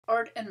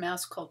Art and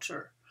Mass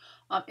Culture.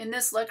 In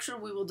this lecture,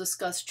 we will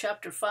discuss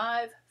Chapter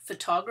 5,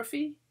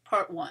 Photography,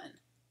 Part 1.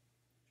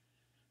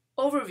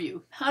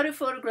 Overview: How do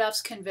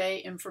photographs convey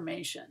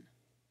information?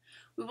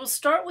 We will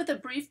start with a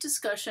brief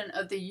discussion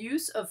of the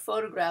use of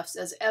photographs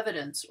as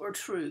evidence or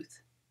truth,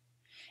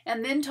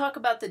 and then talk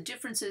about the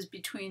differences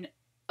between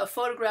a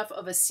photograph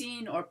of a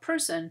scene or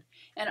person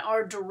and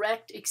our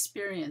direct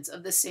experience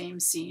of the same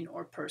scene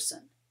or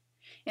person.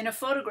 In a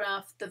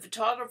photograph, the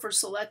photographer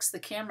selects the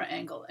camera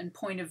angle and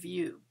point of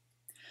view.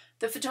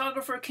 The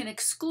photographer can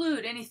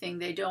exclude anything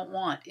they don't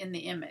want in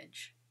the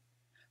image.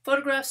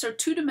 Photographs are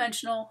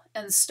two-dimensional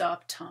and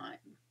stop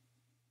time.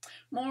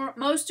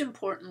 Most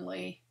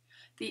importantly,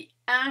 the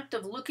act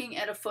of looking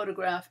at a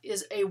photograph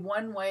is a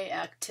one-way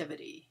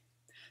activity.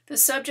 The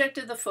subject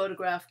of the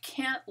photograph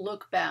can't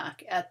look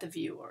back at the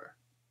viewer.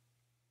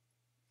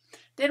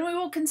 Then we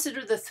will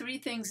consider the three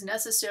things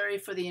necessary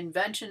for the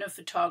invention of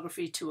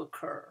photography to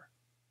occur.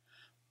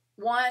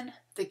 1.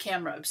 The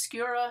camera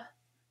obscura.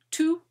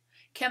 2.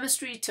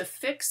 Chemistry to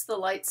fix the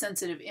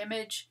light-sensitive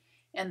image.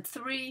 And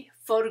 3.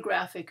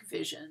 Photographic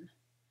vision.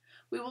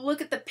 We will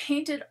look at the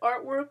painted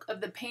artwork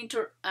of the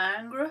painter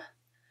Ingres.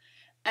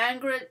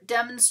 Ingres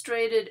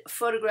demonstrated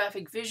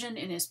photographic vision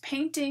in his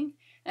painting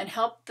and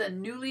helped the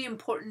newly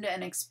important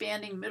and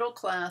expanding middle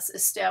class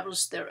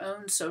establish their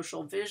own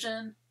social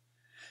vision.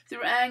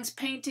 Through Ingres'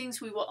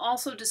 paintings, we will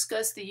also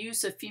discuss the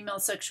use of female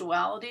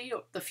sexuality,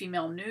 or the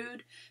female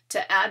nude,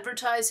 to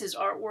advertise his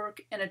artwork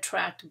and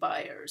attract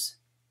buyers.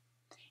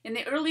 In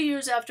the early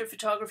years after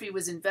photography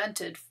was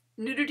invented,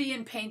 nudity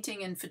in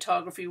painting and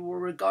photography were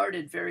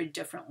regarded very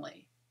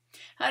differently.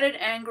 How did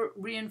Ingres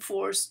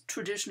reinforce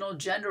traditional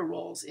gender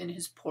roles in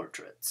his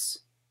portraits?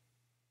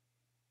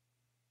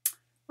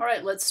 All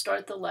right, let's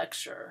start the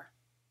lecture.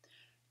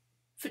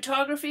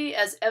 Photography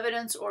as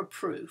evidence or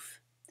proof.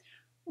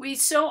 We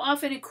so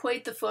often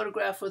equate the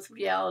photograph with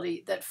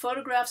reality that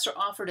photographs are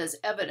offered as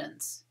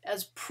evidence,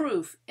 as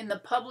proof in the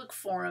public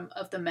forum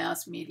of the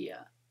mass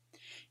media.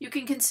 You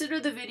can consider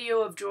the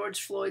video of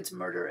George Floyd's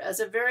murder as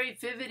a very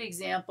vivid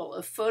example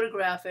of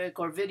photographic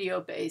or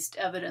video-based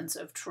evidence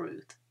of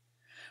truth.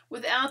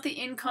 Without the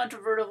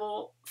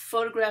incontrovertible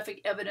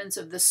photographic evidence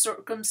of the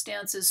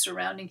circumstances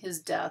surrounding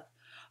his death,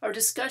 our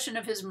discussion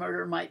of his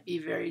murder might be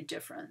very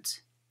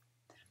different.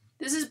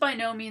 This is by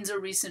no means a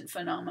recent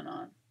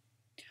phenomenon.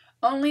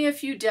 Only a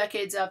few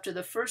decades after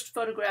the first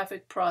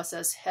photographic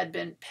process had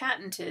been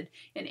patented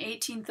in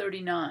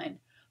 1839,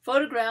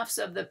 photographs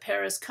of the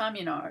Paris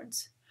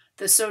Communards,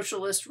 the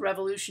socialist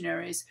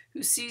revolutionaries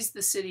who seized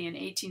the city in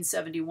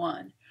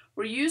 1871,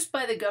 were used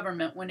by the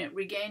government when it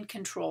regained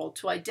control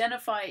to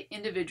identify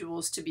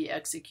individuals to be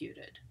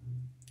executed.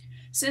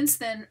 Since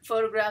then,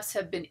 photographs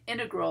have been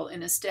integral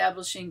in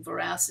establishing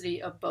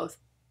veracity of both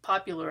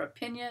popular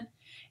opinion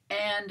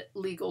and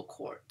legal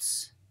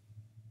courts.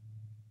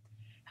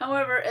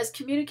 However, as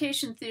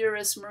communication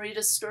theorists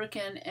Marita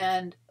Sturken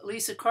and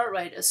Lisa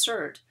Cartwright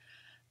assert,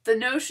 the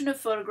notion of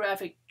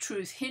photographic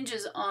truth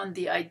hinges on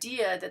the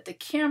idea that the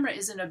camera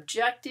is an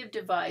objective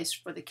device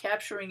for the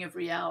capturing of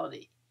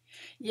reality.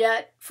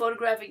 Yet,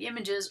 photographic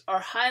images are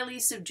highly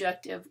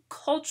subjective,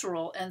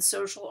 cultural, and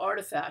social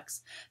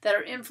artifacts that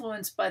are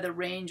influenced by the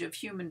range of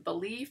human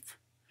belief,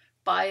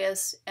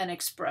 bias, and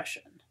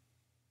expression.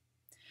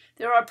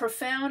 There are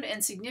profound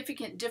and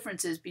significant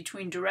differences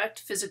between direct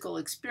physical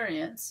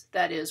experience,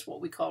 that is,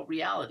 what we call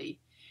reality,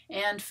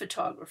 and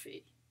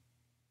photography.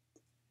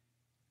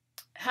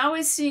 How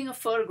is seeing a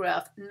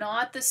photograph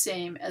not the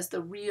same as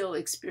the real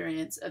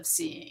experience of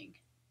seeing?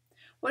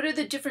 What are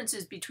the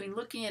differences between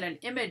looking at an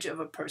image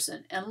of a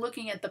person and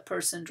looking at the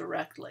person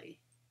directly?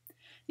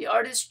 The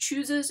artist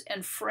chooses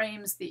and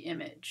frames the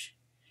image.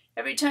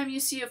 Every time you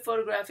see a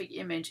photographic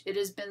image, it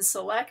has been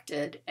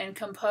selected and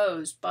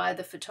composed by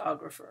the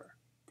photographer.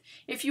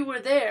 If you were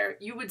there,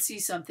 you would see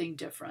something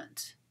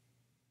different.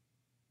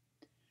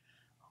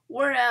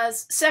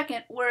 Whereas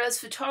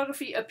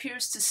photography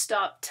appears to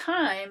stop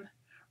time,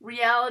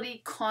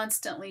 reality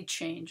constantly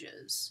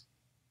changes.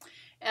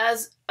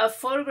 As a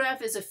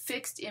photograph is a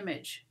fixed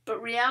image,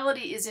 but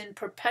reality is in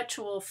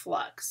perpetual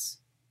flux.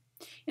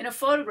 In a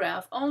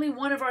photograph, only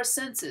one of our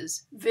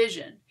senses,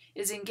 vision,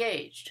 is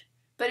engaged.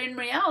 But in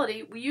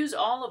reality, we use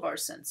all of our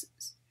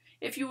senses.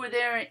 If you were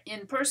there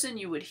in person,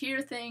 you would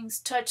hear things,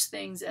 touch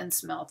things, and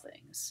smell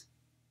things.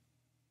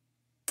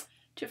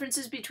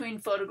 Differences between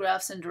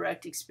photographs and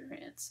direct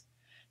experience.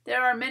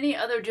 There are many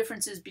other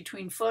differences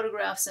between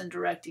photographs and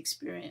direct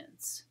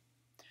experience.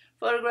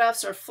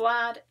 Photographs are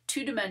flat,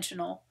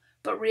 two-dimensional,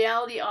 but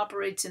reality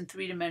operates in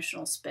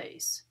three-dimensional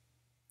space.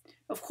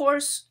 Of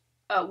course,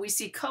 we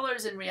see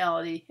colors in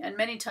reality, and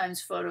many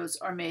times photos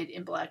are made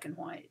in black and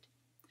white.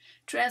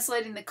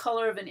 Translating the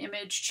color of an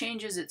image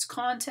changes its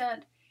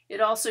content. It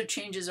also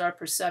changes our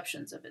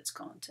perceptions of its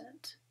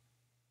content.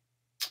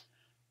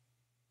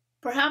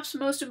 Perhaps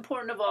most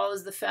important of all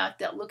is the fact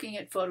that looking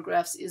at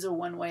photographs is a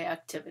one-way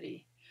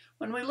activity.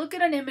 When we look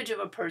at an image of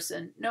a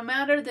person, no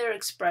matter their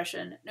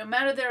expression, no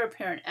matter their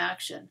apparent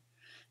action,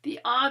 the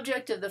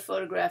object of the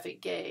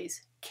photographic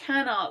gaze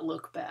cannot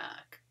look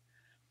back.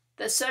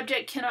 The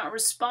subject cannot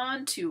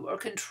respond to or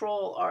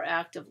control our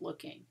act of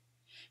looking.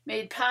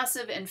 Made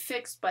passive and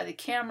fixed by the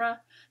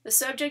camera, the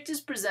subject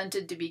is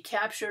presented to be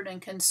captured and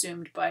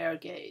consumed by our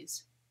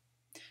gaze.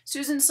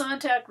 Susan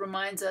Sontag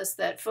reminds us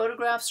that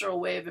photographs are a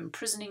way of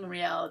imprisoning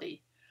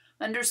reality,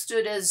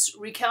 understood as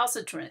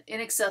recalcitrant,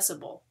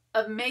 inaccessible,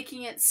 of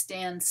making it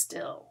stand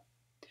still.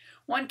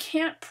 One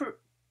can't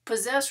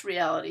possess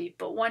reality,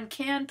 but one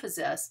can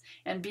possess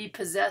and be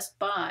possessed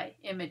by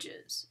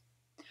images.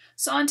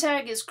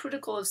 Sontag is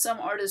critical of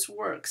some artists'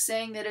 work,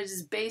 saying that it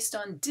is based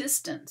on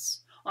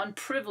distance, on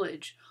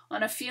privilege,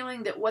 on a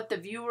feeling that what the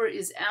viewer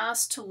is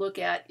asked to look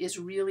at is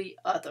really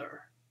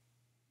other.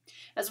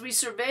 As we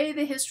survey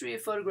the history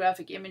of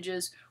photographic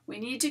images, we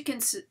need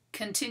to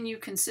continue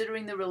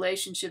considering the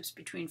relationships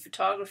between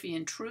photography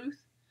and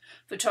truth,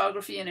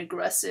 photography and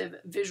aggressive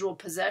visual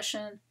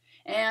possession,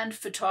 and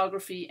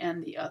photography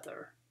and the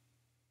other.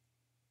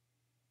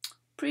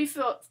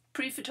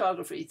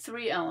 Pre-photography,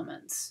 3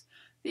 elements.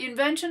 The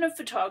invention of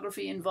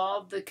photography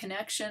involved the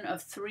connection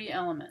of 3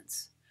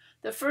 elements.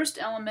 The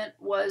first element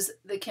was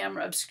the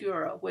camera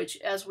obscura, which,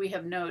 as we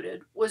have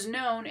noted, was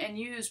known and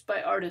used by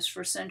artists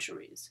for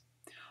centuries.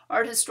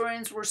 Art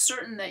historians were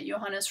certain that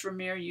Johannes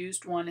Vermeer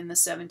used one in the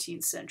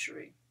 17th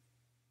century,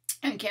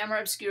 and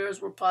camera obscuras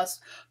were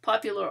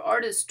popular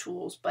artist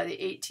tools by the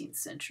 18th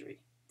century.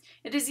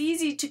 It is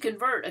easy to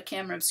convert a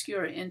camera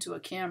obscura into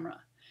a camera.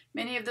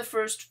 Many of the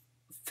first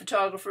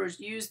photographers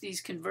used these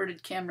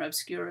converted camera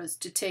obscuras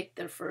to take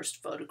their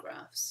first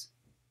photographs.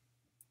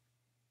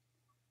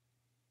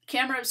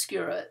 Camera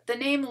obscura. The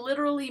name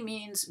literally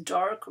means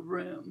dark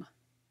room.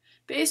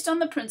 Based on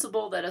the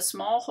principle that a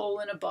small hole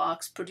in a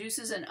box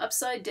produces an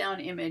upside-down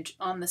image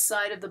on the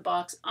side of the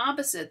box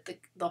opposite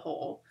the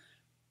hole,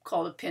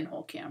 called a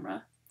pinhole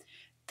camera.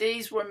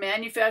 These were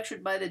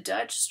manufactured by the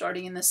Dutch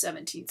starting in the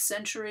 17th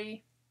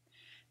century.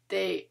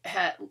 They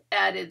had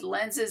added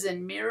lenses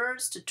and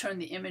mirrors to turn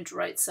the image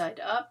right side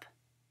up,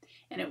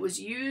 and they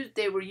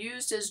were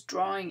used as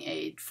drawing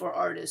aid for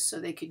artists so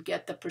they could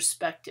get the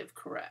perspective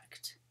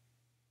correct.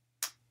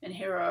 And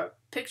here are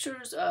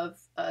pictures of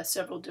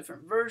several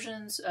different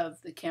versions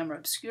of the camera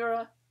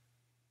obscura,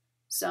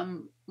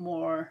 some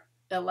more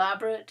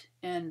elaborate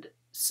and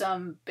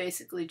some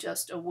basically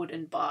just a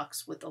wooden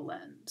box with a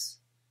lens.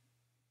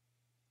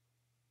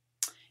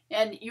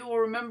 And you will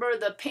remember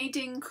the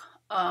painting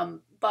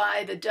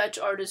by the Dutch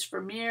artist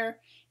Vermeer,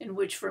 in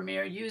which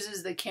Vermeer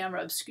uses the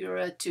camera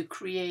obscura to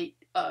create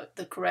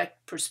the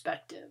correct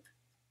perspective.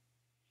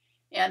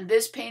 And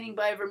this painting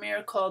by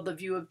Vermeer, called The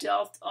View of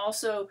Delft,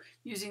 also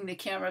using the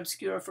camera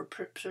obscura for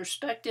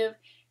perspective.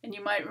 And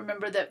you might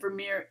remember that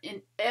Vermeer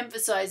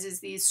emphasizes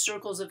these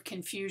circles of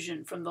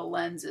confusion from the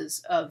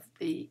lenses of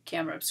the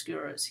camera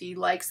obscuras. He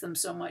likes them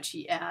so much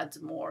he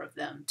adds more of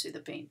them to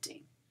the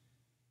painting.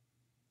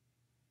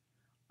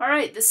 All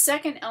right, the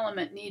second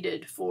element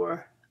needed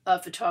for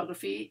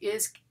photography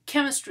is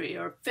chemistry,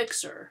 or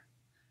fixer.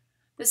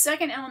 The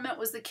second element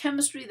was the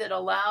chemistry that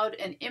allowed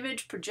an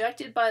image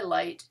projected by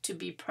light to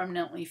be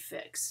permanently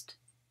fixed.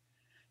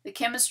 The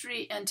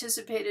chemistry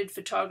anticipated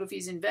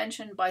photography's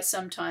invention by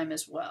some time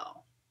as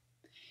well.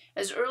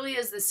 As early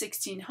as the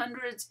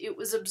 1600s, it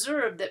was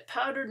observed that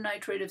powdered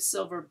nitrate of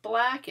silver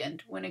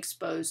blackened when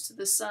exposed to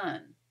the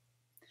sun.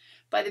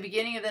 By the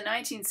beginning of the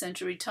 19th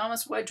century,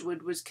 Thomas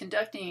Wedgwood was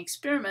conducting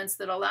experiments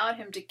that allowed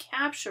him to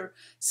capture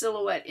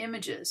silhouette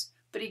images,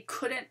 but he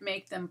couldn't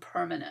make them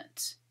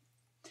permanent.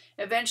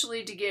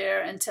 Eventually,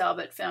 Daguerre and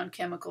Talbot found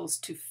chemicals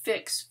to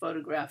fix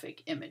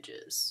photographic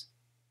images.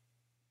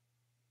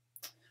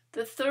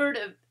 The third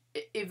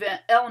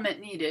element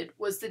needed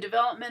was the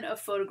development of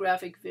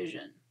photographic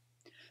vision.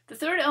 The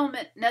third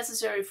element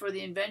necessary for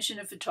the invention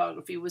of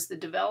photography was the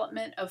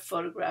development of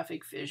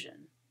photographic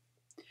vision.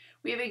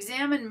 We have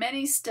examined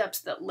many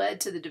steps that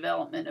led to the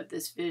development of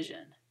this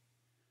vision.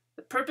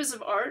 The purpose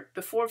of art,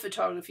 before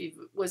photography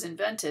was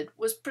invented,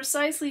 was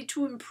precisely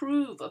to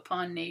improve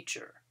upon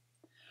nature.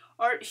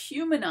 Art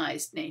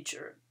humanized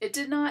nature. It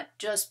did not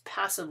just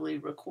passively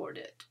record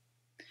it.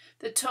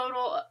 The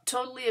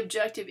totally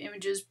objective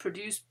images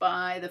produced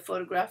by the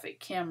photographic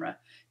camera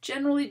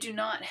generally do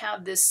not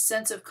have this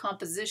sense of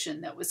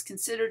composition that was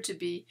considered to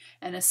be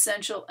an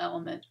essential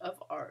element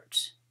of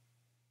art.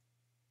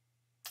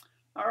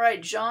 All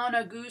right,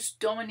 Jean-Auguste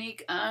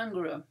Dominique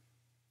Ingres,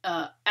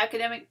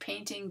 academic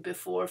painting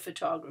before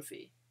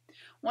photography.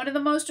 One of the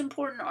most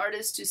important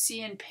artists to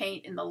see and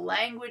paint in the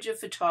language of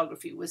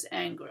photography was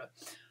Ingres,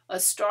 a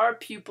star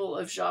pupil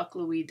of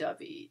Jacques-Louis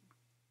David.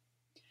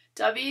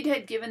 David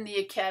had given the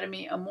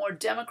Academy a more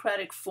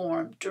democratic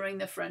form during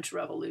the French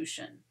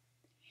Revolution.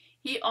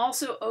 He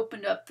also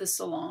opened up the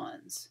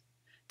salons.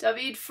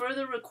 David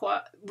further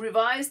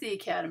revised the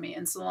Academy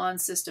and salon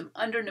system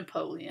under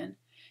Napoleon,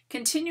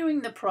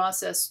 continuing the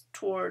progress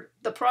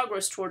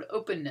toward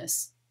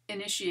openness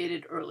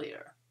initiated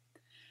earlier.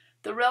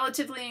 The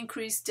relatively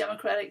increased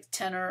democratic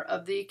tenor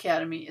of the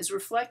Academy is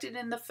reflected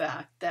in the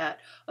fact that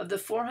of the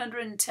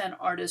 410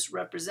 artists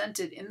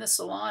represented in the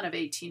Salon of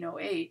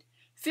 1808,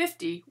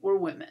 50 were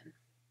women.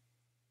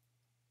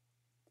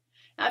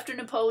 After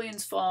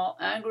Napoleon's fall,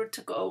 Ingres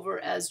took over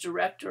as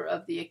director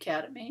of the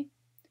Academy.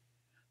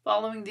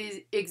 Following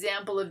the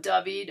example of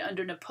David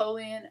under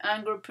Napoleon,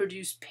 Ingres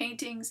produced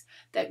paintings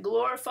that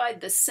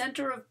glorified the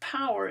center of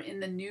power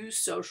in the new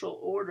social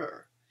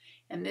order.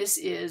 And this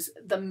is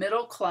the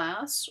middle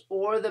class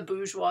or the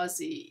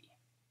bourgeoisie.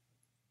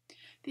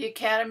 The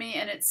Academy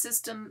and its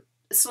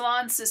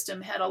salon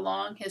system had a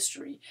long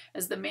history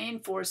as the main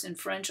force in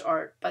French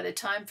art by the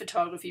time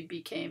photography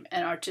became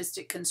an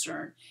artistic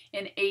concern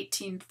in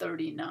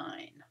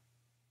 1839.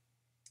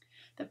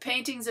 The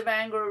paintings of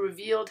Ingres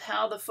revealed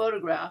how the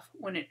photograph,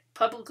 when it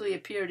publicly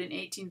appeared in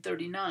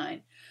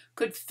 1839,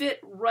 could fit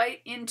right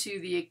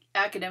into the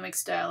academic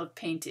style of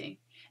painting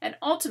and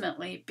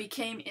ultimately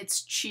became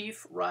its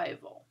chief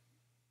rival.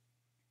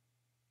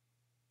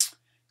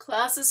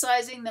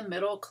 Classicizing the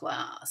middle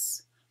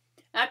class.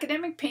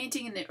 Academic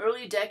painting in the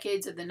early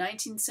decades of the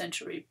 19th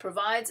century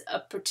provides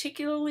a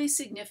particularly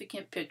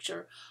significant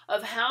picture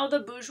of how the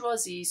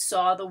bourgeoisie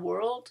saw the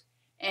world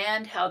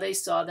and how they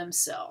saw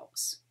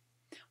themselves.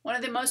 One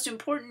of the most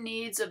important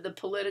needs of the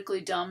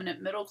politically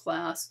dominant middle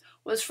class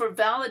was for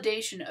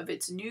validation of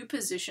its new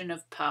position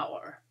of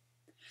power.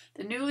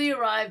 The newly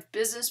arrived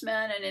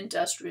businessmen and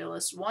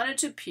industrialists wanted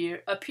to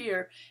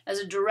appear as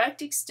a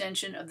direct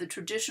extension of the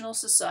traditional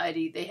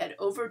society they had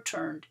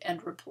overturned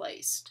and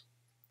replaced.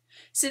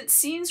 Since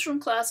scenes from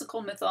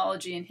classical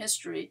mythology and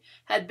history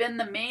had been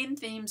the main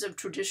themes of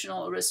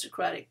traditional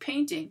aristocratic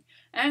painting,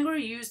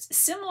 Ingres used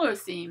similar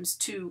themes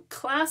to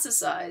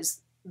classicize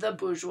the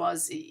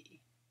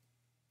bourgeoisie.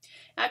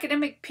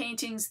 Academic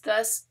paintings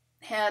thus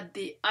had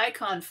the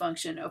icon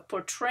function of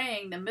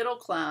portraying the middle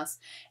class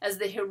as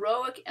the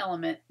heroic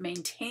element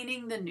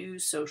maintaining the new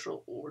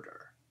social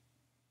order.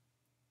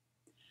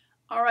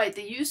 All right,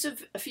 the use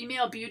of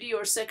female beauty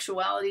or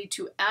sexuality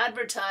to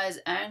advertise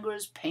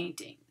Ingres'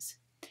 paintings.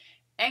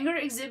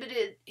 Ingres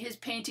exhibited his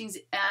paintings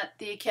at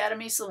the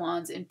Academy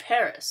salons in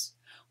Paris,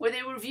 where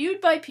they were viewed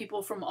by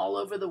people from all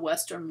over the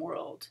Western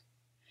world.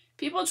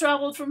 People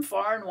traveled from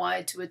far and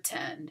wide to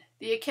attend.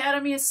 The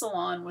Academy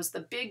Salon was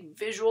the big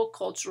visual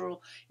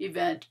cultural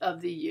event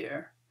of the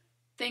year.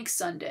 Think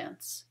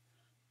Sundance.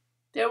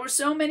 There were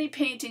so many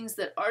paintings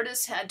that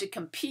artists had to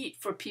compete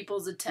for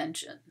people's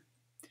attention.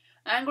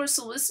 Ingres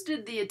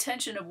solicited the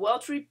attention of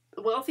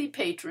wealthy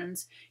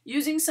patrons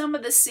using some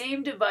of the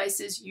same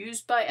devices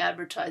used by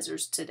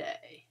advertisers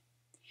today.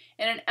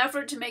 In an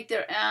effort to make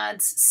their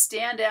ads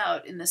stand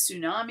out in the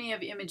tsunami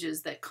of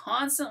images that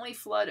constantly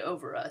flood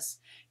over us,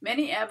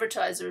 many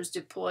advertisers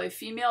deploy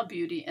female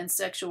beauty and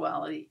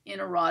sexuality in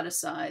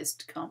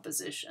eroticized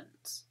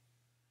compositions.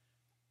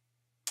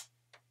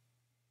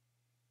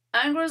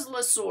 Ingres'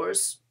 La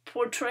Source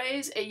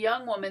portrays a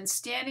young woman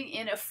standing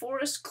in a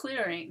forest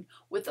clearing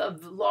with a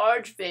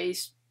large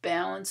vase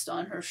balanced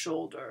on her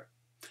shoulder.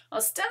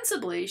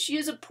 Ostensibly, she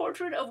is a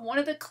portrait of one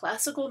of the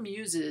classical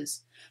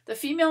muses, the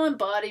female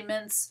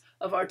embodiments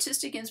of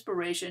artistic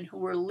inspiration who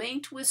were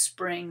linked with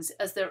springs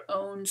as their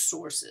own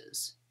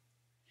sources.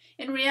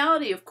 In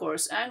reality, of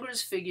course,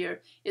 Ingres'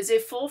 figure is a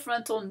full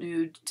frontal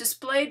nude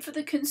displayed for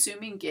the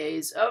consuming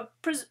gaze of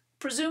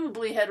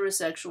presumably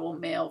heterosexual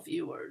male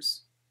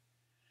viewers.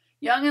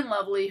 Young and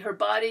lovely, her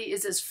body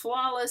is as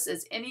flawless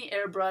as any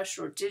airbrushed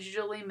or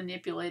digitally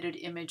manipulated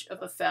image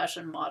of a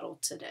fashion model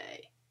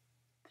today.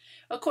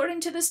 According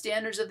to the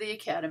standards of the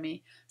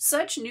Academy,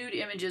 such nude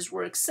images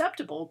were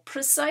acceptable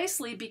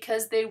precisely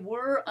because they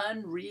were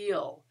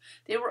unreal.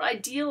 They were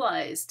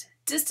idealized,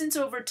 distanced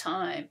over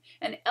time,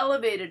 and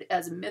elevated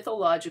as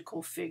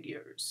mythological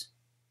figures.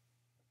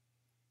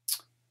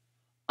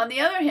 On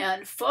the other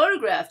hand,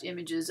 photographed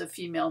images of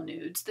female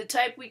nudes, the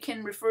type we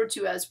can refer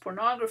to as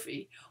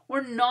pornography, were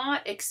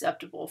not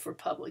acceptable for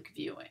public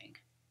viewing.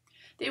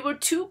 They were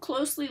too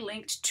closely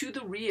linked to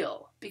the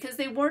real because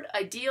they weren't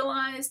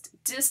idealized,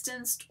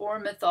 distanced, or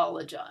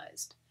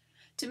mythologized.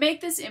 To make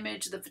this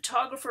image, the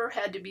photographer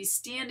had to be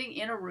standing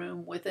in a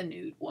room with a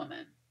nude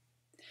woman.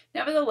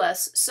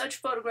 Nevertheless, such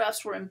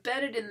photographs were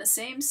embedded in the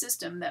same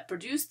system that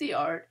produced the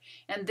art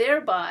and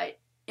thereby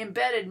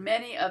embedded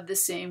many of the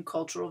same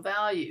cultural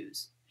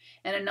values.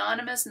 An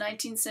anonymous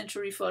 19th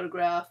century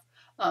photograph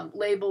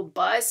labeled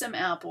 "Buy Some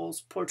Apples"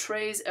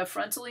 portrays a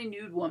frontally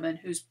nude woman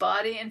whose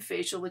body and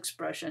facial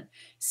expression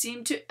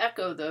seem to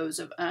echo those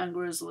of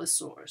Ingres' La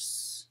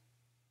Source.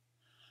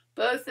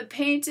 Both the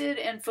painted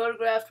and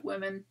photographed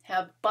women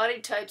have body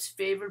types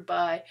favored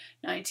by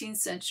 19th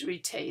century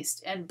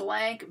taste and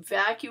blank,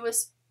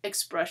 vacuous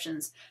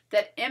expressions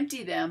that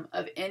empty them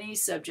of any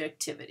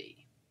subjectivity.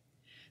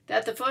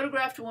 That the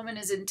photographed woman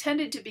is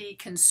intended to be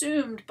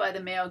consumed by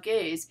the male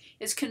gaze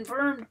is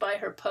confirmed by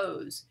her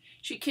pose.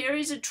 She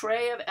carries a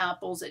tray of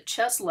apples at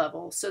chest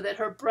level so that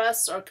her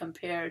breasts are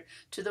compared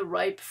to the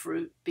ripe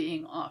fruit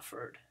being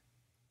offered.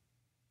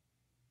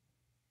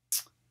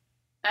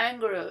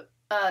 Ingres,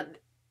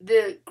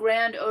 the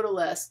Grand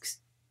Odalisque.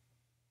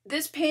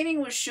 This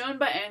painting was shown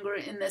by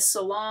Ingres in the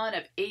Salon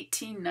of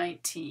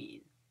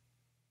 1819,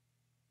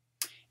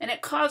 and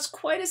it caused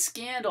quite a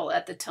scandal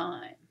at the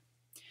time.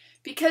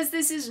 because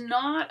this is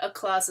not a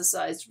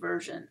classicized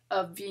version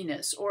of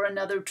Venus or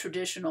another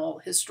traditional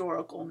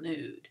historical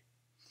nude.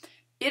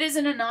 It is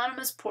an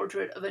anonymous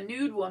portrait of a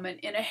nude woman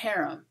in a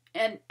harem,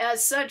 and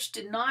as such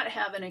did not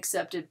have an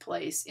accepted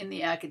place in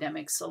the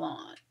academic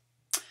salon.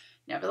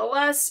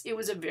 Nevertheless, it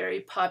was a very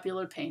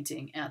popular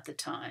painting at the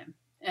time,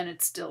 and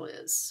it still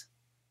is.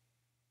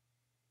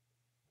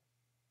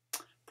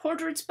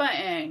 Portraits by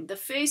Ingres, the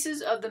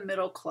faces of the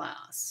middle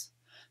class.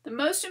 The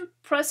most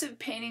impressive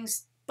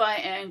paintings by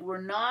Ingres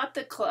were not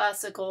the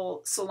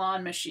classical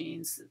salon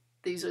machines.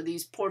 These are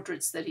these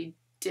portraits that he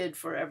did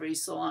for every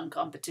salon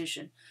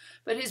competition,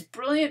 but his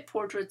brilliant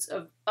portraits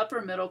of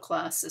upper middle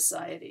class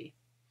society.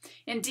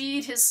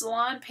 Indeed, his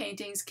salon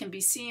paintings can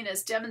be seen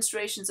as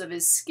demonstrations of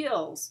his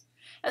skills,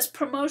 as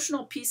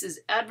promotional pieces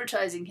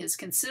advertising his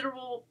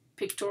considerable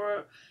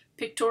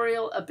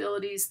pictorial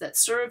abilities that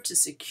served to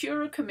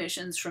secure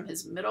commissions from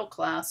his middle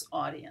class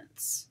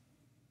audience.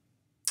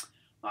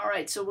 All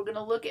right, so we're going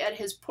to look at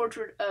his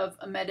portrait of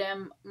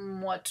Madame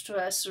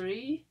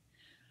Moitessier.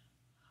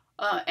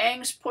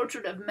 Ingres'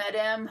 portrait of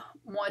Madame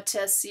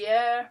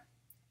Moitessier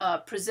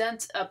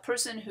presents a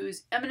person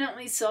whose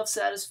eminently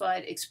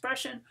self-satisfied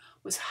expression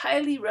was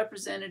highly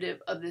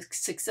representative of the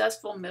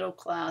successful middle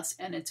class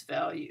and its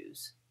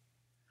values.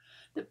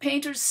 The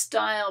painter's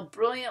style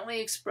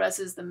brilliantly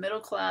expresses the middle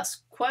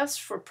class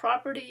quest for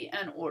property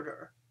and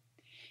order.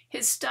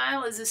 His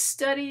style is a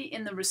study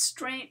in the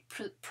restraint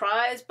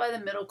prized by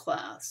the middle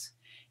class.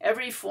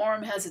 Every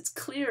form has its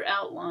clear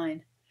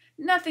outline.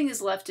 Nothing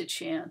is left to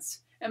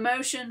chance.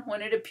 Emotion,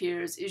 when it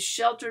appears, is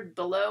sheltered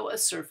below a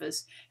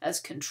surface as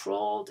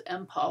controlled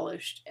and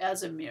polished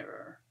as a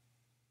mirror.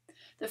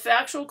 The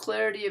factual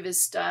clarity of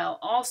his style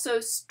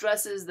also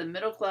stresses the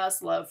middle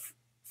class love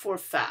for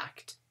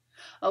fact,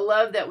 a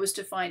love that was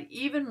to find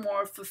even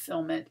more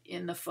fulfillment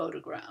in the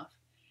photograph.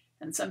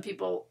 And some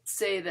people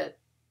say that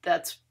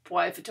that's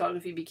why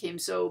photography became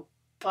so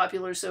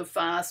popular so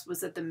fast, was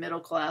that the middle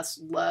class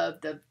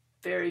loved the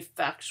very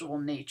factual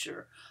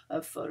nature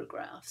of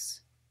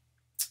photographs.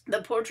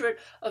 The portrait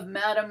of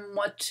Madame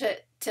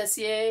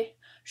Moitessier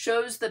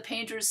shows the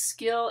painter's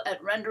skill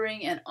at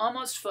rendering an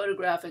almost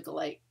photographic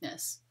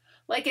likeness.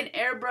 Like an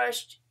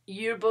airbrushed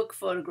yearbook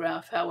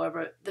photograph,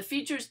 however, the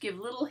features give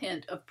little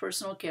hint of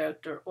personal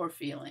character or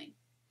feeling.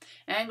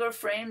 Ingres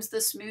frames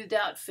the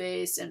smoothed-out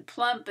face and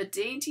plump but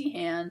dainty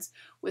hands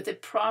with a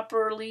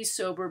properly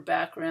sober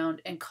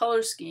background and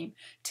color scheme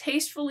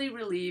tastefully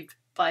relieved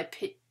by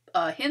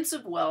hints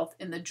of wealth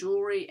in the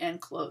jewelry and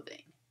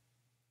clothing.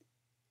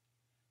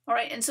 All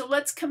right, and so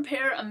let's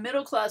compare a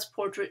middle-class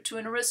portrait to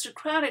an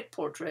aristocratic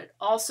portrait,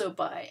 also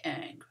by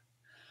Ingres.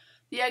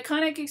 The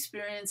iconic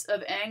experience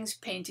of Ingres'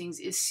 paintings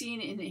is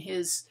seen in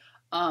his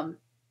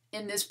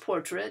in this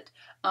portrait.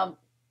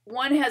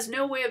 One has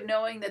no way of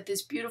knowing that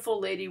this beautiful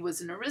lady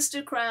was an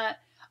aristocrat,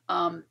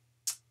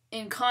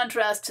 in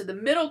contrast to the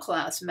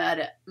middle-class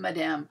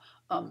Madame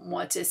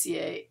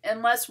Moitessier,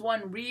 unless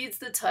one reads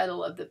the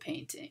title of the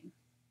painting.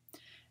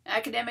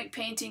 Academic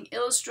painting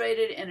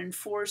illustrated and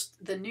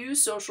enforced the new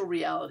social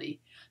reality.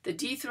 The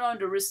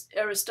dethroned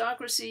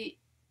aristocracy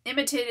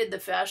imitated the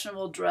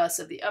fashionable dress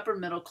of the upper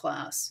middle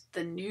class,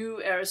 the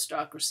new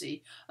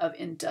aristocracy of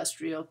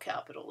industrial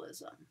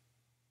capitalism.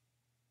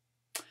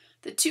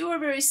 The two are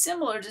very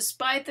similar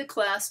despite the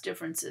class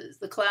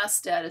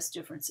status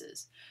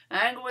differences.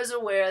 Ingres was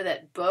aware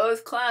that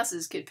both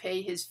classes could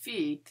pay his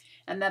fee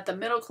and that the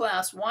middle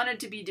class wanted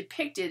to be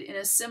depicted in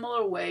a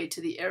similar way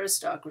to the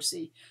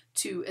aristocracy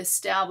to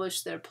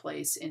establish their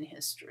place in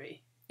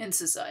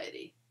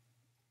society.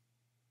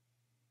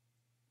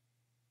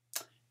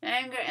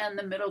 Ingres and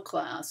the middle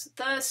class.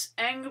 Thus,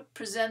 Ingres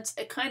presents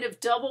a kind of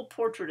double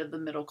portrait of the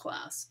middle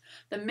class.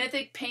 The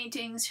mythic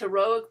paintings,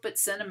 heroic but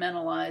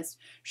sentimentalized,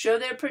 show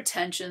their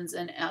pretensions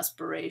and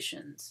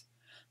aspirations.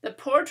 The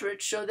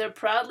portraits show their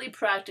proudly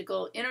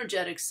practical,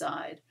 energetic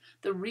side,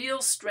 the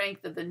real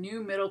strength of the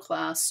new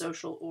middle-class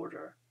social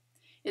order.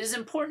 It is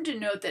important to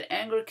note that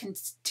Ingres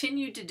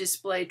continued to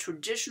display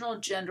traditional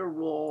gender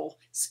roles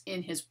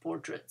in his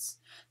portraits.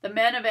 The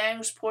men of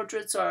Ingres'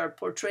 portraits are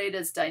portrayed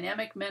as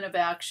dynamic men of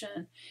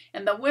action,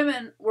 and the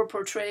women were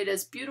portrayed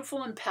as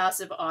beautiful and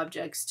passive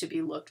objects to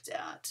be looked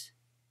at.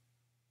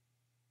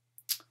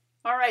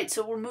 All right,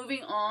 so we're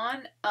moving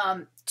on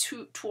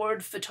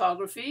toward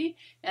photography,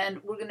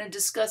 and we're going to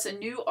discuss a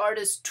new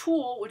artist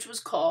tool, which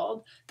was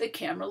called the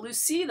camera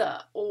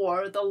lucida,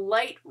 or the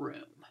light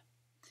room.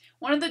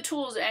 One of the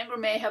tools Ingres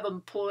may have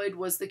employed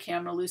was the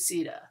camera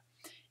lucida.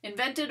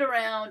 Invented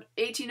around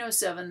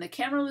 1807, the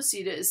camera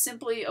lucida is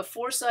simply a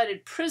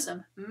four-sided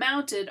prism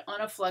mounted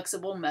on a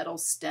flexible metal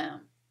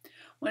stem.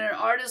 When an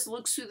artist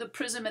looks through the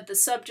prism at the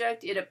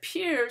subject, it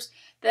appears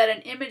that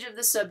an image of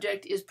the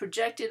subject is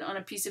projected on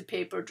a piece of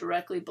paper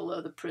directly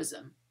below the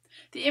prism.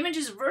 The image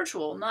is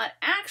virtual, not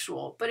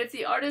actual, but if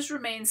the artist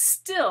remains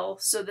still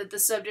so that the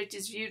subject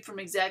is viewed from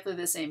exactly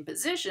the same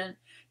position,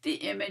 the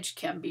image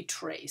can be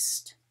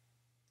traced.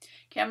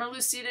 Camera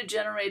lucida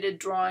generated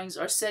drawings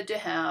are said to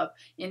have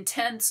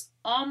intense,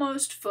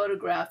 almost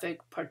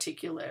photographic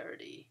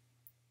particularity.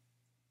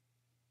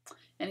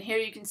 And here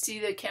you can see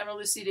the camera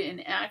lucida in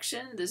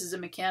action. This is a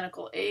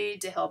mechanical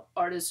aid to help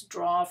artists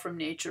draw from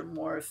nature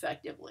more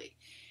effectively.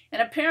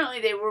 And apparently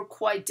they were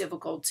quite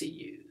difficult to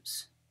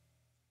use.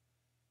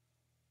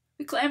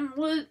 The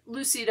camera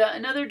lucida,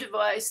 another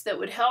device that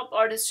would help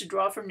artists to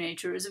draw from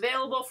nature, is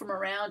available from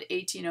around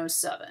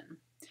 1807.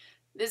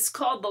 This is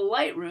called the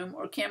light room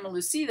or camera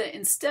lucida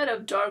instead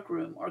of dark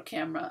room or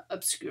camera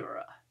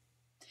obscura.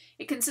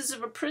 It consists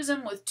of a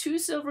prism with two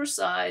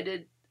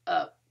silver-sided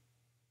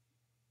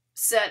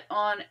set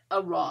on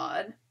a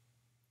rod.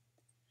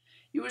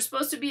 You were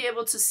supposed to be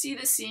able to see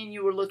the scene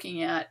you were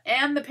looking at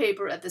and the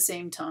paper at the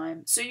same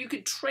time, so you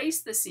could trace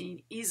the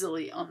scene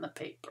easily on the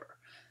paper.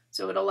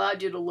 So it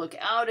allowed you to look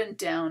out and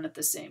down at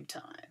the same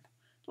time.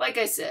 Like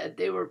I said,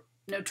 they were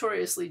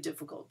notoriously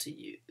difficult to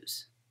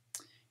use.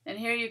 And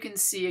here you can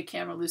see a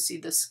camera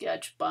lucida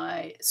sketch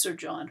by Sir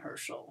John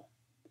Herschel.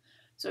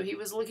 So he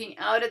was looking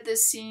out at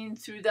this scene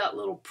through that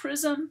little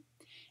prism,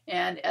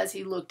 and as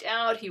he looked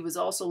out, he was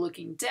also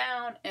looking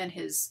down, and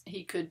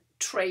he could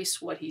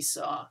trace what he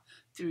saw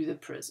through the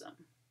prism.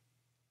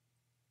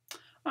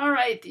 All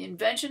right, the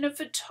invention of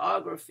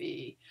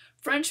photography.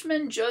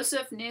 Frenchman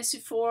Joseph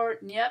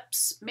Nicephore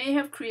Niepce may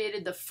have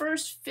created the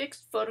first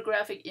fixed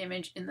photographic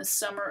image in the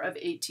summer of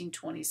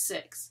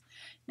 1826.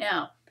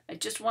 Now, I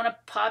just want to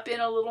pop in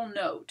a little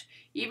note.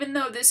 Even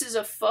though this is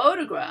a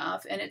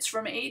photograph and it's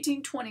from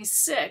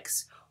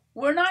 1826,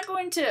 we're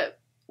going to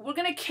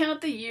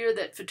count the year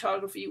that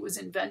photography was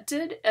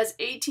invented as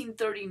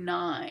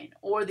 1839,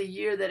 or the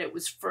year that it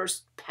was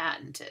first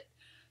patented.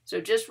 So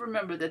just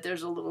remember that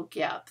there's a little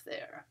gap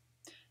there.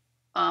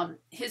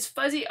 His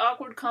fuzzy,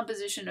 awkward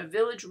composition of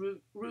village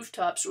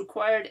rooftops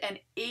required an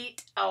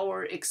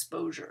 8-hour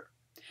exposure.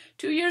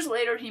 2 years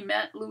later, he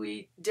met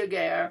Louis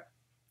Daguerre,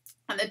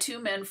 and the two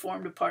men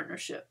formed a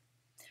partnership.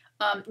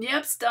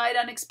 Niepce died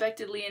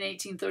unexpectedly in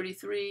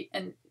 1833,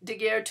 and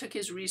Daguerre took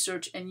his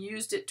research and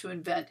used it to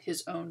invent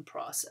his own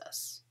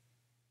process.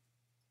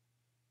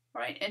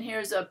 All right, and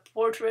here's a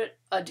portrait,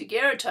 a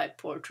Daguerre-type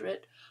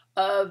portrait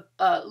of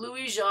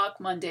Louis-Jacques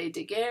Mondet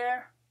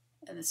Daguerre,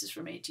 and this is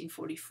from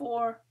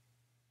 1844.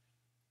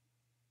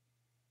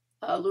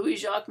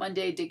 Louis-Jacques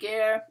Mondet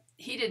Daguerre,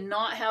 he did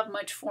not have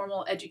much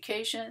formal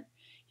education.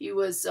 He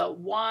was a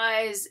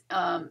wise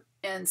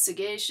and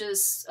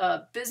sagacious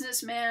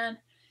businessman,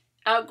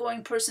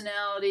 outgoing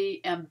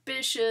personality,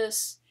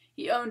 ambitious.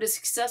 He owned a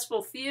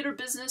successful theater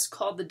business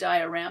called the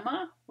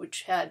Diorama,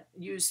 which had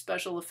used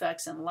special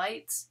effects and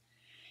lights.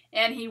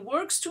 And he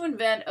works to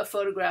invent a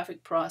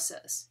photographic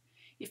process.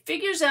 He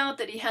figures out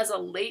that he has a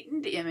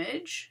latent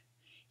image.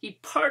 He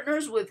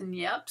partners with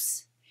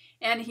Niepce,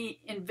 and he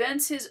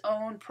invents his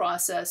own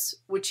process,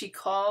 which he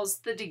calls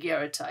the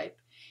daguerreotype,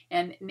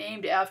 and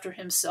named after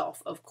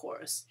himself, of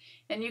course.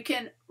 And you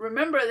can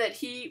remember that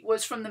he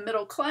was from the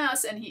middle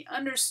class, and he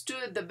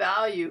understood the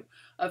value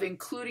of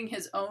including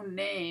his own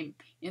name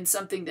in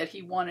something that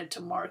he wanted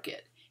to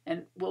market.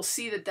 And we'll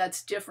see that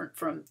that's different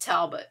from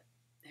Talbot,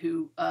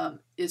 who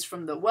is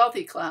from the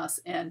wealthy class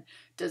and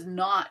does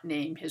not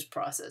name his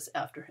process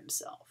after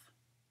himself.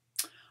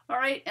 All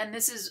right, and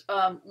this is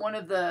one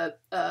of the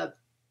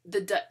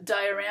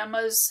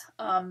dioramas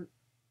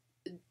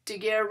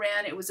Daguerre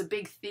ran. It was a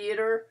big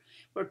theater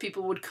where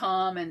people would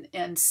come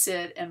and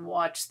sit and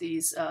watch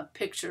these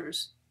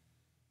pictures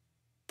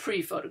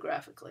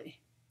pre-photographically.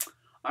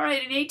 All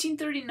right, in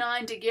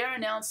 1839, Daguerre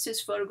announced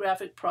his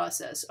photographic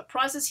process, a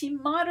process he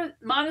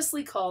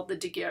modestly called the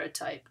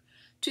daguerreotype,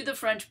 to the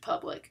French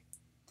public.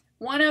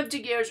 One of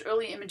Daguerre's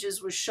early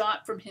images was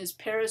shot from his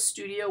Paris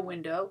studio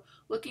window,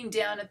 looking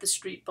down at the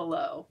street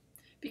below.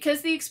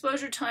 Because the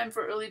exposure time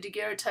for early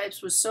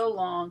daguerreotypes was so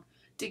long,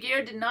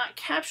 Daguerre did not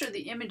capture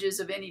the images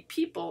of any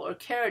people or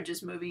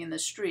carriages moving in the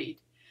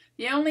street.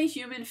 The only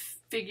human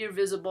figure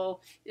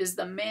visible is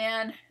the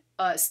man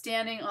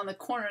standing on the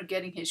corner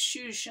getting his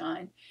shoes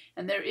shined,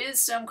 and there is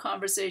some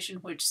conversation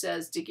which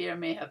says Daguerre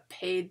may have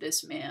paid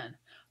this man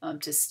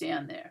to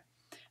stand there.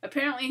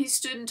 Apparently he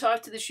stood and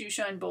talked to the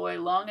shoeshine boy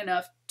long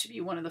enough to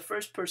be one of the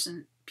first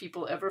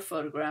people ever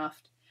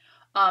photographed.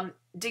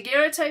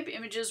 Daguerreotype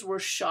images were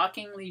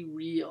shockingly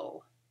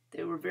real.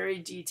 They were very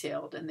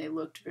detailed and they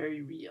looked very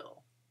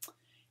real.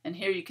 And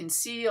here you can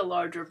see a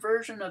larger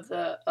version of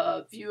the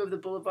view of the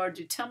Boulevard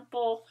du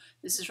Temple.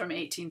 This is from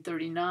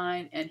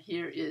 1839, and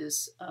here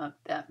is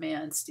that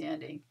man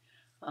standing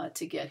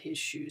to get his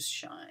shoes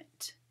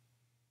shined.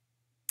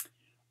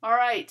 All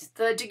right,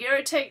 the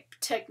daguerreotype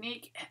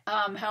technique,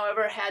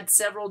 however, had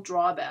several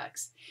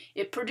drawbacks.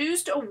 It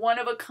produced a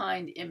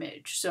one-of-a-kind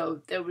image,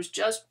 so there was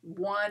just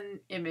one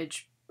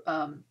image,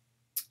 a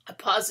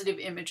positive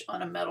image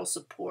on a metal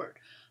support.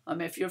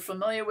 If you're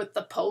familiar with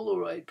the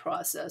Polaroid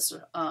process,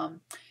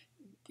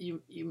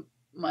 you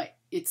might,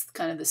 it's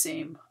kind of the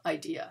same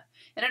idea.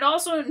 And it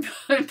also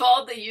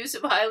involved the use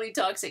of highly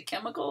toxic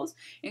chemicals,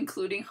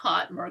 including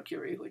hot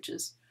mercury, which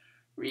is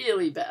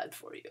really bad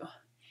for you.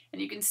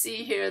 And you can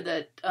see here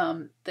that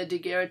the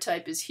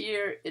daguerreotype is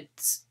here.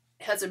 It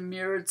has a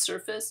mirrored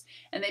surface,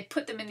 and they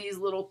put them in these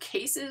little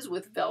cases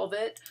with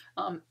velvet,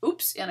 and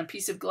a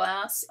piece of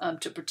glass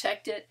to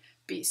protect it,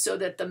 so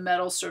that the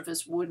metal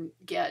surface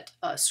wouldn't get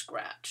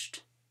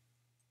scratched.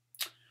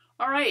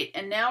 All right,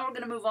 and now we're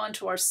going to move on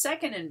to our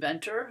second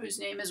inventor, whose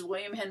name is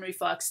William Henry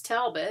Fox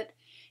Talbot.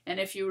 And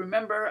if you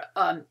remember,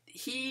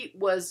 he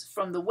was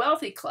from the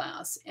wealthy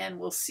class, and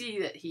we'll see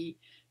that he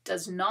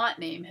does not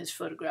name his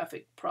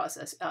photographic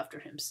process after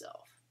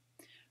himself.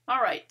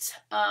 All right,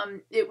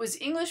 it was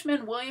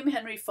Englishman William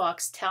Henry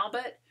Fox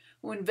Talbot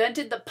who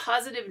invented the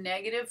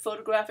positive-negative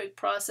photographic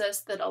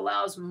process that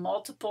allows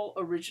multiple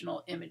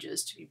original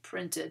images to be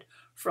printed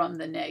from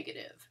the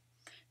negative.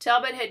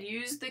 Talbot had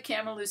used the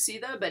camera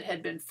lucida but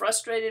had been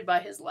frustrated by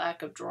his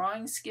lack of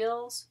drawing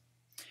skills.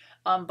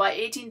 By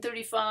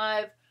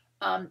 1835,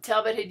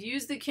 Talbot had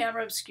used the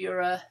camera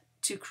obscura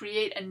to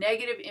create a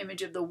negative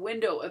image of the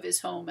window of his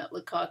home at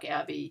Lecoq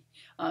Abbey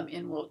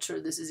in Wiltshire.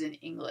 This is in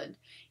England.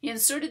 He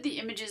inserted the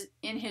images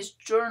in his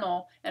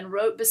journal and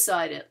wrote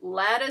beside it,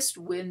 "Latticed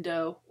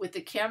window with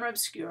the camera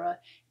obscura,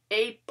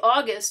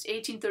 August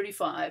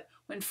 1835,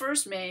 when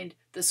first made,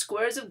 the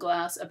squares of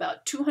glass,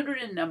 about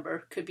 200 in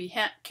number, could be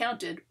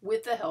counted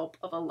with the help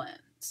of a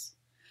lens."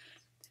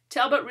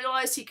 Talbot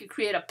realized he could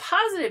create a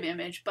positive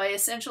image by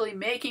essentially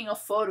making a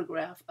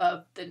photograph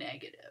of the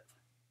negative.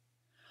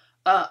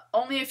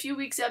 Only a few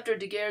weeks after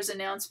Daguerre's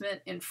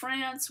announcement in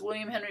France,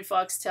 William Henry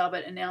Fox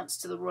Talbot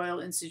announced to the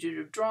Royal Institute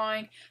of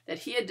Drawing that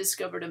he had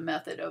discovered a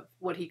method of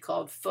what he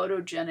called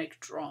photogenic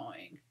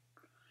drawing.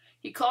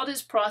 He called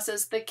his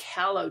process the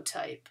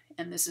calotype,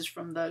 and this is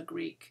from the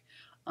Greek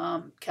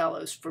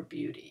kalos for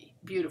beauty,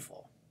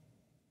 beautiful.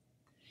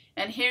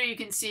 And here you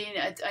can see,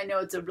 I know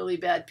it's a really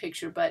bad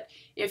picture, but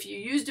if you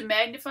used a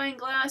magnifying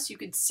glass, you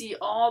could see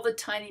all the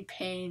tiny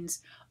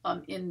panes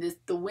in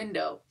the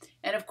window.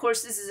 And of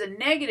course, this is a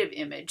negative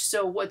image.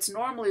 So what's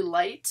normally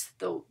light,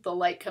 the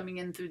light coming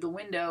in through the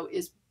window,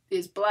 is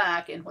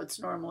black, and what's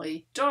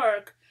normally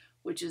dark,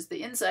 which is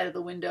the inside of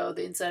the window,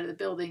 the inside of the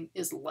building,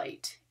 is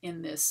light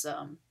in this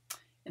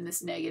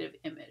negative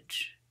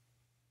image.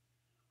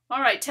 All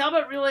right,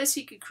 Talbot realized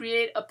he could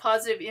create a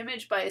positive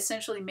image by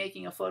essentially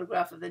making a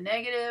photograph of the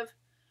negative.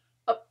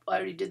 Oh, I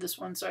already did this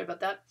one. Sorry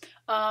about that.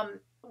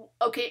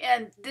 Okay,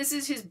 and this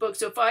is his book.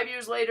 So 5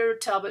 years later,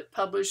 Talbot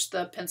published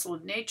The Pencil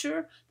of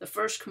Nature, the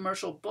first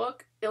commercial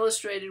book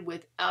illustrated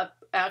with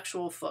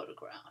actual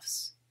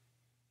photographs.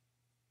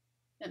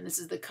 And this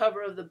is the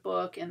cover of the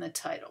book and the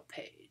title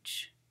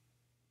page.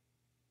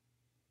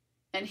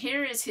 And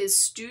here is his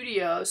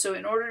studio. So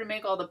in order to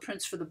make all the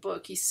prints for the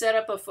book, he set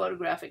up a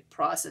photographic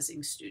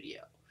processing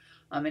studio.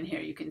 And here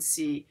you can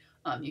see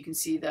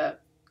the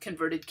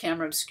converted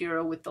camera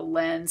obscura with the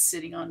lens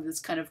sitting on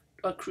this kind of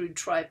a crude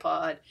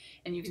tripod.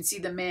 And you can see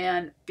the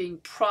man being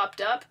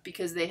propped up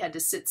because they had to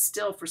sit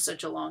still for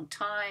such a long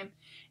time.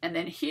 And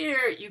then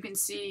here you can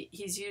see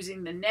he's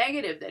using the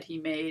negative that he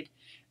made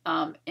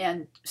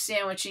and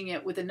sandwiching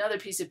it with another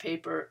piece of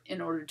paper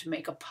in order to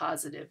make a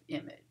positive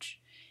image.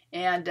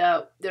 And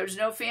there's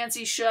no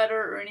fancy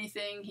shutter or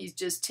anything. He's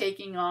just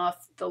taking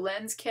off the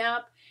lens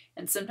cap.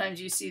 And sometimes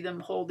you see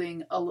them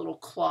holding a little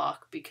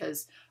clock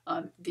because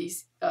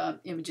these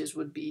images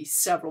would be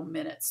several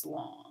minutes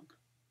long.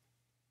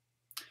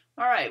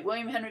 All right,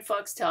 William Henry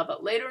Fox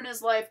Talbot. Later in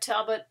his life,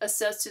 Talbot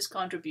assessed his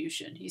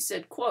contribution. He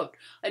said, quote,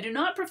 "I do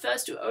not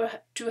profess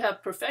to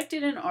have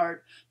perfected an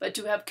art, but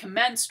to have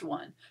commenced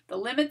one, the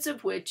limits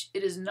of which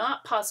it is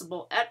not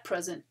possible at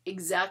present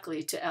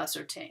exactly to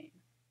ascertain."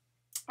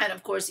 And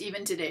of course,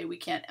 even today, we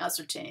can't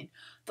ascertain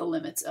the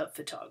limits of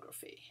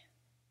photography.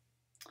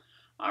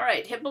 All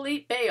right,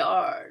 Hippolyte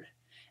Bayard.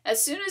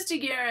 As soon as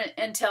Daguerre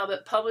and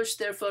Talbot published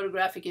their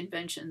photographic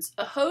inventions,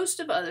 a host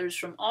of others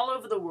from all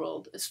over the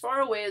world, as far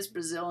away as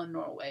Brazil and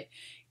Norway,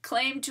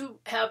 claimed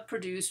to have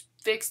produced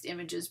fixed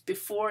images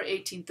before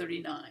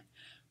 1839.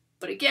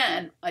 But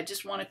again, I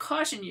just want to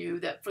caution you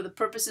that for the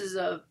purposes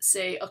of,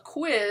 say, a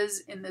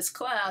quiz in this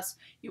class,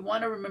 you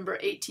want to remember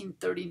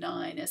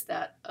 1839 as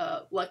that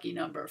lucky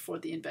number for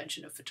the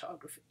invention of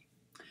photography.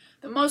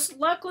 The most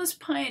luckless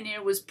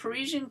pioneer was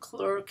Parisian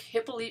clerk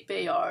Hippolyte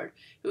Bayard,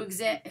 who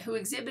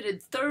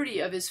exhibited 30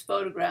 of his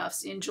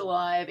photographs in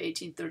July of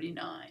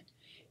 1839.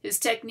 His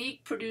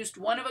technique produced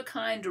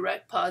one-of-a-kind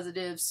direct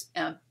positives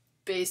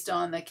based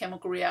on the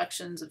chemical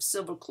reactions of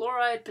silver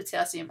chloride,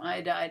 potassium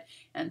iodide,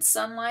 and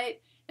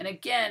sunlight. And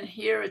again,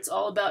 here it's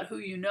all about who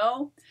you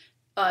know.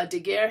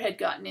 Daguerre had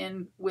gotten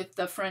in with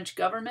the French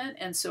government,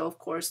 and so, of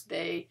course,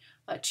 they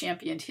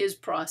championed his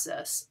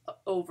process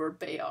over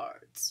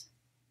Bayard's.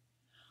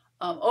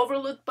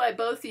 Overlooked by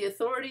both the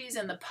authorities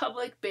and the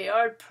public,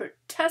 Bayard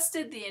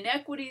protested the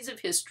inequities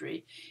of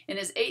history in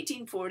his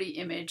 1840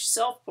 image,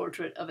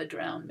 Self-Portrait of a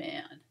Drowned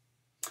Man.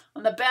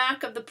 On the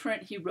back of the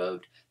print he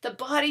wrote, "The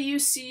body you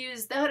see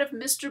is that of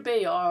Mr.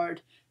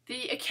 Bayard.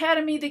 The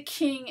Academy, the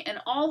King,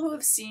 and all who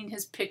have seen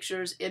his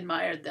pictures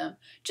admired them,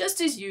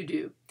 just as you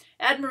do.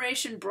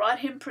 Admiration brought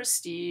him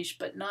prestige,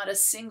 but not a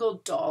single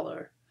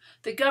dollar.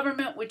 The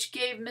government, which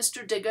gave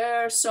Mr.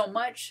 Daguerre so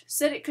much,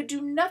 said it could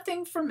do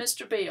nothing for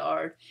Mr.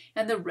 Bayard,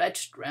 and the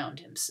wretch drowned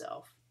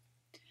himself."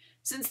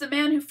 Since the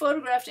man who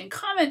photographed and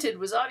commented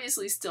was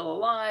obviously still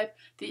alive,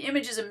 the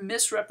image is a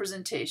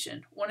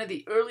misrepresentation, one of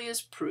the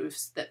earliest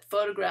proofs that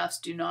photographs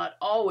do not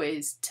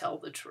always tell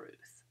the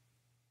truth.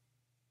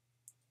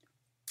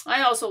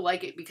 I also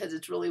like it because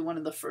it's really one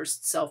of the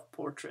first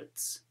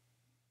self-portraits.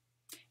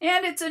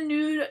 And it's a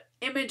nude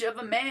image of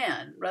a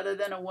man rather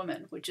than a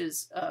woman, which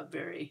is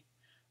very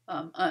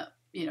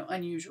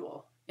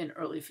unusual in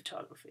early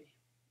photography.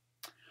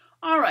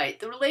 All right,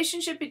 the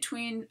relationship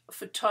between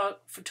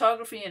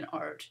photography and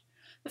art.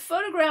 The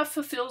photograph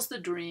fulfills the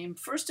dream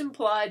first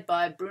implied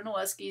by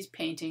Brunelleschi's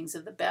paintings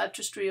of the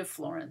baptistry of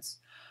Florence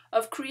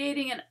of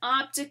creating an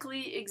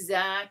optically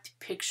exact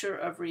picture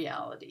of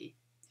reality.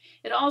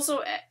 It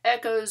also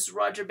echoes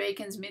Roger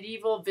Bacon's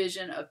medieval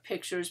vision of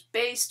pictures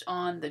based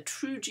on the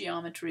true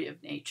geometry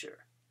of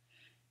nature.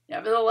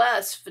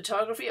 Nevertheless,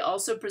 photography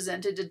also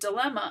presented a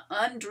dilemma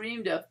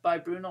undreamed of by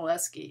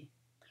Brunelleschi.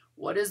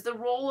 What is the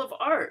role of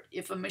art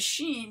if a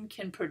machine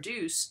can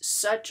produce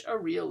such a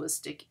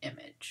realistic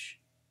image?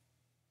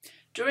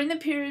 During the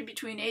period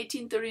between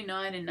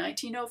 1839 and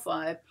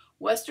 1905,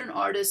 Western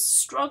artists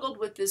struggled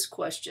with this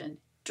question,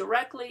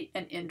 directly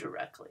and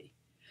indirectly.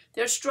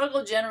 Their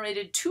struggle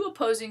generated two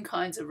opposing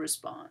kinds of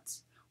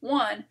response.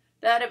 One,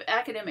 that of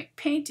academic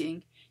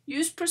painting,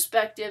 used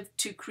perspective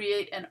to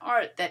create an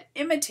art that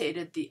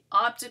imitated the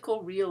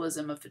optical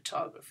realism of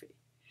photography.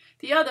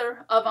 The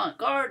other,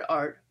 avant-garde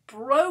art,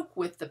 broke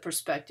with the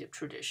perspective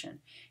tradition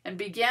and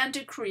began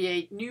to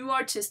create new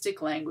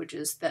artistic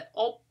languages that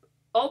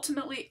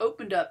ultimately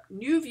opened up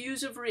new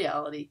views of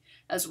reality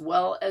as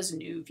well as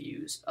new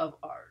views of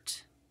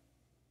art.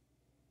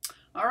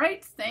 All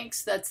right,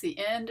 thanks. That's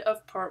the end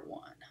of part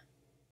 1.